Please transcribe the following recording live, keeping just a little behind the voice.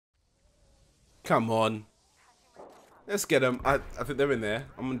Come on. Let's get them. I think they're in there.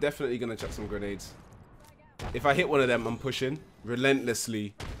 I'm definitely going to chuck some grenades. If I hit one of them, I'm pushing.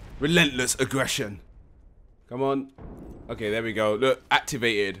 Relentlessly. Relentless aggression. Come on. Okay, there we go. Look,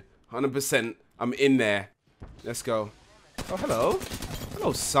 activated. 100%. I'm in there. Let's go. Oh, hello.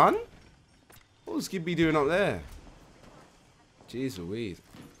 Hello, son. What's Gibby doing up there? Jeez Louise.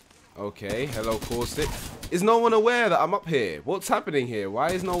 Okay, hello, Caustic. Is no one aware that I'm up here? What's happening here?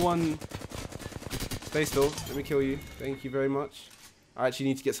 Why is no one... Stay still. Let me kill you. Thank you very much. I actually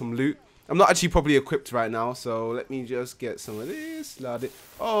need to get some loot. I'm not actually properly equipped right now, so let me just get some of this.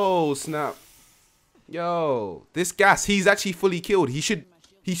 Oh, snap. Yo, this gas, he's actually fully killed. He should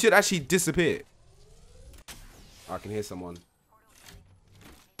actually disappear. I can hear someone.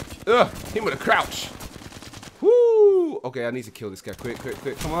 Ugh, him with a crouch. Woo! Okay, I need to kill this guy. Quick, quick,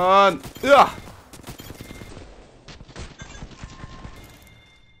 quick. Come on. Ugh!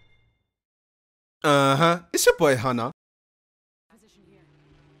 Uh-huh. It's your boy, Hunna.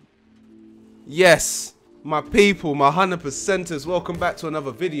 Yes, my people, my 100%ers. Welcome back to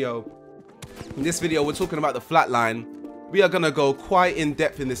another video. In this video, we're talking about the Flatline. We are going to go quite in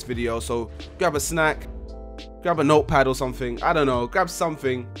depth in this video. So grab a snack, grab a notepad or something. I don't know. Grab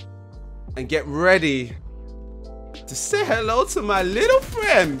something and get ready to say hello to my little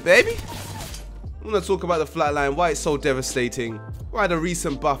friend, baby. I'm going to talk about the Flatline, why it's so devastating, why the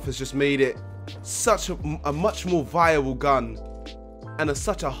recent buff has just made it such a much more viable gun and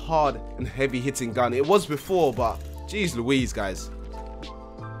such a hard and heavy hitting gun. It was before, but geez Louise, guys.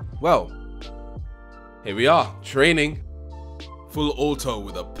 Well, here we are, training. Full auto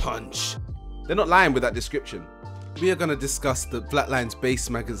with a punch. They're not lying with that description. We are going to discuss the Flatline's base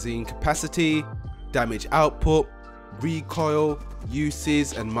magazine capacity, damage output, recoil,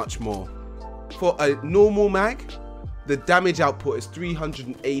 uses, and much more. For a normal mag, the damage output is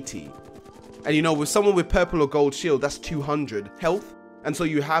 380. And you know, with someone with purple or gold shield, that's 200 health. And so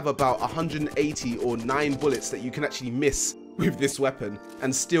you have about 180 or 9 bullets that you can actually miss with this weapon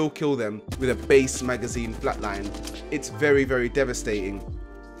and still kill them with a base magazine Flatline. It's very, very devastating.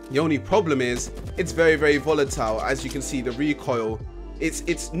 The only problem is it's very, very volatile. As you can see, the recoil,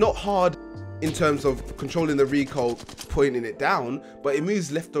 it's not hard in terms of controlling the recoil, pointing it down, but it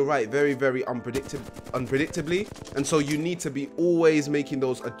moves left or right very, very unpredictably. And so you need to be always making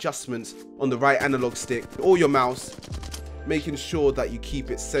those adjustments on the right analog stick or your mouse, making sure that you keep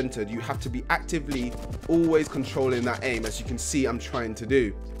it centered. You have to be actively always controlling that aim, as you can see I'm trying to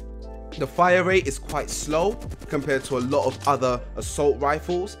do. The fire rate is quite slow compared to a lot of other assault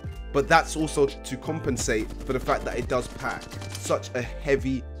rifles, but that's also to compensate for the fact that it does pack such a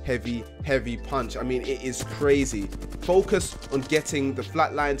heavy punch. I mean, it is crazy. Focus on getting the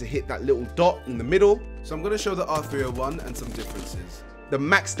Flatline to hit that little dot in the middle. So I'm going to show the R301 and some differences. The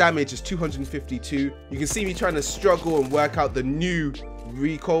max damage is 252. You can see me trying to struggle and work out the new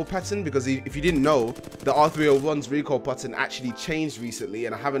recoil pattern, because if you didn't know, the R301's recoil pattern actually changed recently,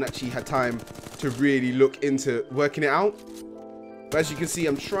 and I haven't actually had time to really look into working it out. But as you can see,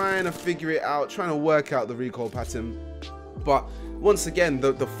 I'm trying to figure it out, trying to work out the recoil pattern. But once again,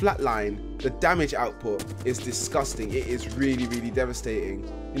 the Flatline, the damage output is disgusting. It is really, really devastating.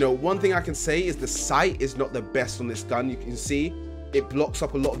 You know, one thing I can say is the sight is not the best on this gun. You can see it blocks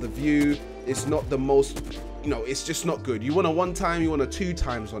up a lot of the view. It's not the most, you know, it's just not good. You want a 1 time, you want a 2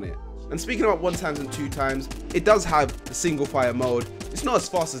 times on it. And speaking about 1 times and 2 times, it does have the single fire mode. It's not as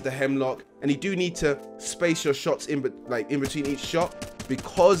fast as the Hemlock, and you do need to space your shots in between each shot,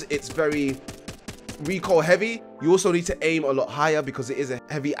 because it's very recoil heavy. You also need to aim a lot higher because it is a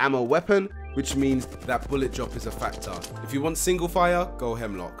heavy ammo weapon, which means that bullet drop is a factor. If you want single fire, go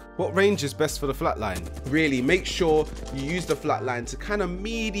Hemlock. What range is best for the Flatline? Really, make sure you use the Flatline to kind of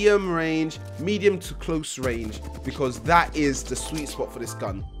medium range, medium to close range, because that is the sweet spot for this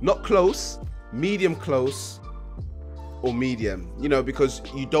gun. Not close, medium close, or medium, you know, because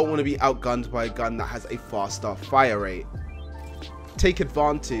you don't want to be outgunned by a gun that has a faster fire rate. Take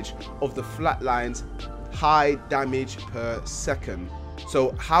advantage of the Flatline's high damage per second.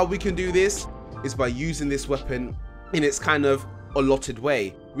 So how we can do this is by using this weapon in its kind of allotted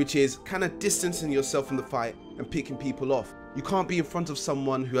way, which is kind of distancing yourself from the fight and picking people off. You can't be in front of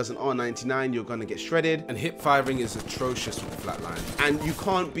someone who has an R99, you're going to get shredded, and hip firing is atrocious with the Flatline. And you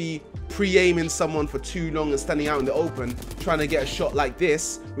can't be pre-aiming someone for too long and standing out in the open trying to get a shot like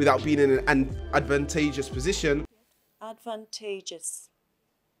this without being in an advantageous position. Advantageous.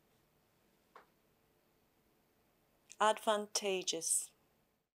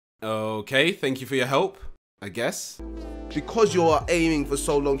 Okay, thank you for your help, I guess. Because you're aiming for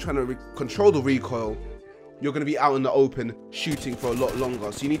so long trying to control the recoil, you're going to be out in the open shooting for a lot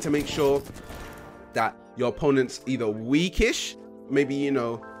longer. So you need to make sure that your opponent's either weakish, maybe, you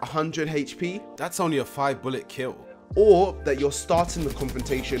know, 100 HP. That's only a 5-bullet kill. Or that you're starting the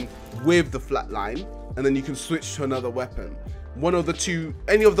confrontation with the flatline, and then you can switch to another weapon. One of the two,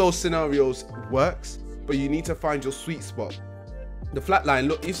 any of those scenarios works, but you need to find your sweet spot. The flatline,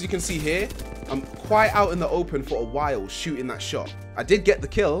 look, as you can see here, I'm quite out in the open for a while shooting that shot. I did get the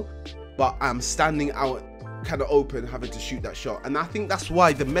kill, but I'm standing out kind of open having to shoot that shot. And I think that's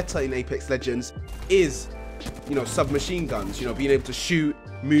why the meta in Apex Legends is, you know, submachine guns, you know, being able to shoot,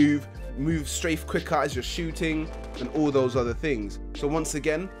 move strafe quicker as you're shooting, and all those other things. So once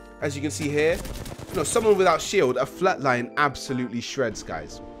again, as you can see here, you know, someone without shield, a flatline absolutely shreds,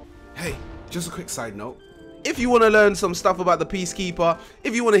 guys. Hey, just a quick side note. If you want to learn some stuff about the Peacekeeper,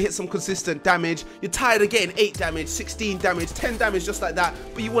 if you want to hit some consistent damage, you're tired of getting 8 damage, 16 damage, 10 damage just like that,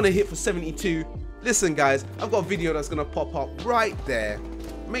 but you want to hit for 72, listen guys, I've got a video that's going to pop up right there.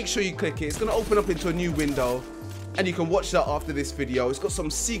 Make sure you click it. It's going to open up into a new window, and you can watch that after this video. It's got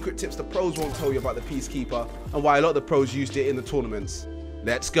some secret tips the pros won't tell you about the Peacekeeper, and why a lot of the pros used it in the tournaments.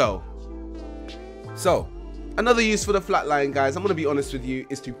 Let's go. So, another use for the flatline, guys, I'm going to be honest with you,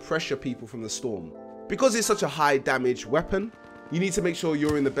 is to pressure people from the storm. Because it's such a high damage weapon, you need to make sure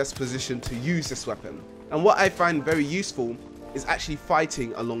you're in the best position to use this weapon. And what I find very useful is actually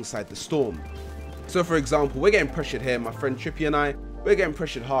fighting alongside the storm. So for example, we're getting pressured here, my friend Trippy and I, we're getting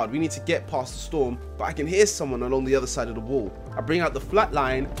pressured hard. We need to get past the storm, but I can hear someone along the other side of the wall. I bring out the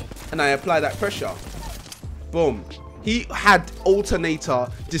flatline and I apply that pressure. Boom. He had alternator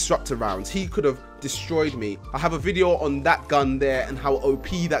disruptor rounds. He could have destroyed me. I have a video on that gun there and how OP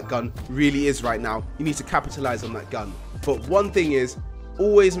that gun really is right now. You need to capitalize on that gun. But one thing is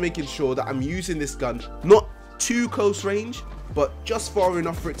always making sure that I'm using this gun not too close range, but just far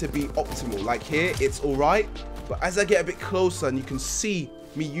enough for it to be optimal. Like here, it's all right, but as I get a bit closer and you can see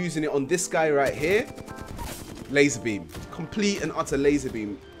me using it on this guy right here, laser beam, complete and utter laser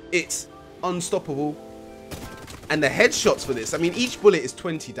beam. It's unstoppable. And the headshots for this, I mean, each bullet is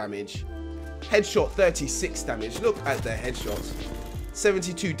 20 damage. Headshot 36 damage. Look at the headshots.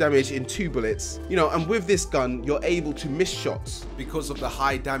 72 damage in 2 bullets. You know, and with this gun, you're able to miss shots because of the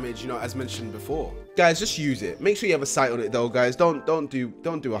high damage, you know, as mentioned before. Guys, just use it. Make sure you have a sight on it though, guys. Don't do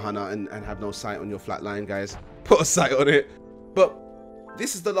a Hunter and have no sight on your flatline, guys. Put a sight on it. But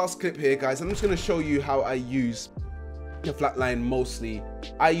this is the last clip here, guys. I'm just going to show you how I use the flatline mostly.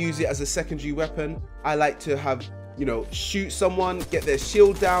 I use it as a secondary weapon. I like to have, you know, shoot someone, get their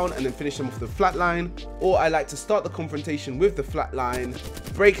shield down, and then finish them off the flatline. Or I like to start the confrontation with the flatline,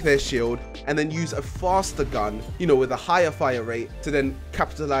 break their shield, and then use a faster gun, you know, with a higher fire rate to then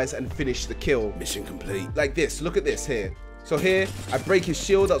capitalize and finish the kill. Mission complete. Like this. Look at this here. So here, I break his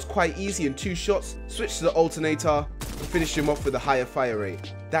shield. That was quite easy in 2 shots. Switch to the alternator and finish him off with a higher fire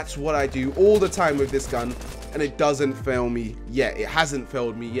rate. That's what I do all the time with this gun, and it doesn't fail me yet. It hasn't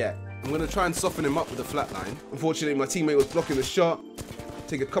failed me yet. I'm going to try and soften him up with the flatline. Unfortunately, my teammate was blocking the shot.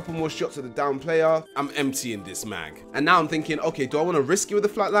 Take a couple more shots at the down player. I'm emptying this mag. And now I'm thinking, okay, do I want to risk it with the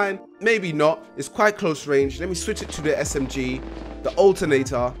flatline? Maybe not. It's quite close range. Let me switch it to the SMG, the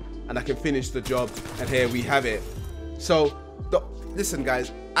alternator, and I can finish the job. And here we have it. So, listen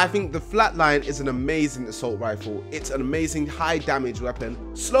guys, I think the flatline is an amazing assault rifle. It's an amazing high damage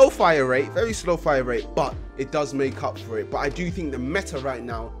weapon. Slow fire rate, very slow fire rate, but it does make up for it. But I do think the meta right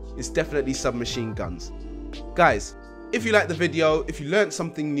now is definitely submachine guns. Guys, if you liked the video, if you learned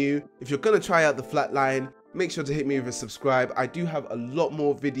something new, if you're gonna try out the flatline, make sure to hit me with a subscribe. I do have a lot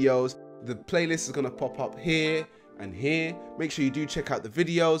more videos. The playlist is gonna pop up here and here. Make sure you do check out the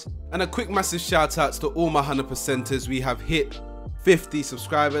videos. And a quick massive shout outs to all my 100%ers. We have hit 50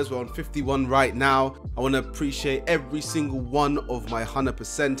 subscribers. We're on 51 right now. I want to appreciate every single one of my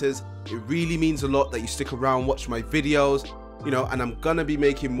 100%ers. It really means a lot that you stick around, watch my videos, you know, and I'm gonna be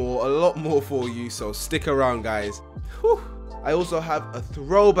making a lot more for you, so stick around guys. Whew. I also have a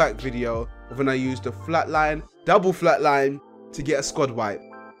throwback video of when I used the flatline, double flatline, to get a squad wipe.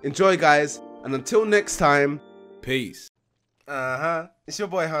 Enjoy guys, and until next time, peace. It's your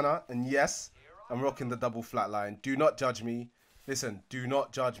boy Hannah, and yes, I'm rocking the double flatline. Do not judge me. Listen, do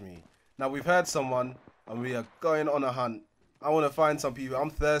not judge me. Now we've heard someone, and we are going on a hunt. I want to find some people. I'm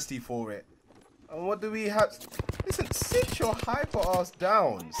thirsty for it. And what do we have? Listen, sit your hyper ass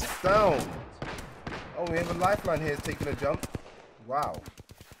down. Sit down. Oh, we have a lifeline here taking a jump. Wow.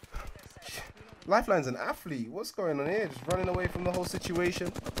 Lifeline's an athlete. What's going on here? Just running away from the whole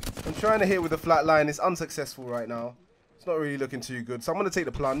situation. I'm trying to hit with the flatline. It's unsuccessful right now. It's not really looking too good. So I'm going to take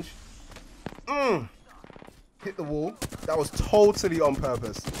the plunge. Hit the wall. That was totally on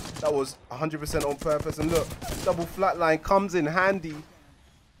purpose. That was 100% on purpose. And look, double flatline comes in handy.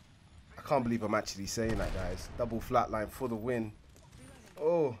 I can't believe I'm actually saying that, guys. Double flatline for the win.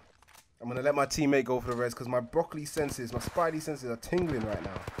 Oh, I'm going to let my teammate go for the res because my broccoli senses, my spidey senses are tingling right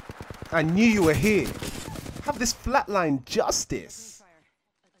now. I knew you were here. Have this flatline justice.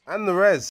 And the res.